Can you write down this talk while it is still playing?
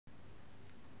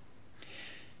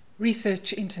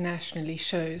Research internationally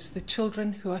shows that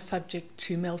children who are subject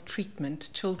to maltreatment,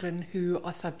 children who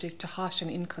are subject to harsh and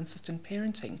inconsistent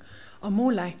parenting, are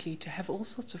more likely to have all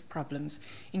sorts of problems,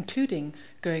 including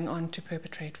going on to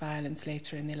perpetrate violence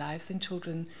later in their lives than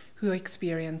children who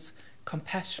experience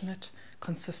compassionate,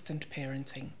 consistent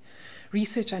parenting.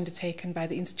 Research undertaken by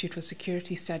the Institute for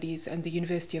Security Studies and the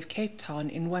University of Cape Town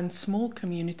in one small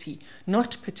community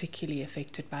not particularly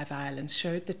affected by violence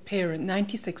showed that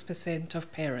 96%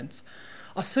 of parents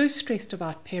are so stressed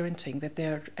about parenting that they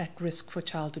are at risk for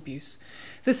child abuse.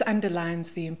 This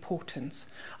underlines the importance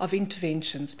of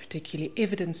interventions, particularly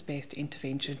evidence-based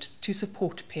interventions, to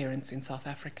support parents in South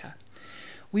Africa.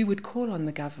 We would call on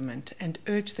the government and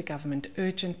urge the government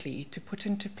urgently to put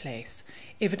into place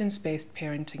evidence-based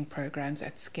parenting programs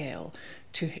at scale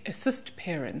to assist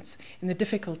parents in the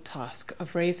difficult task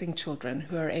of raising children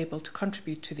who are able to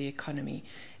contribute to the economy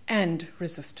and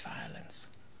resist violence.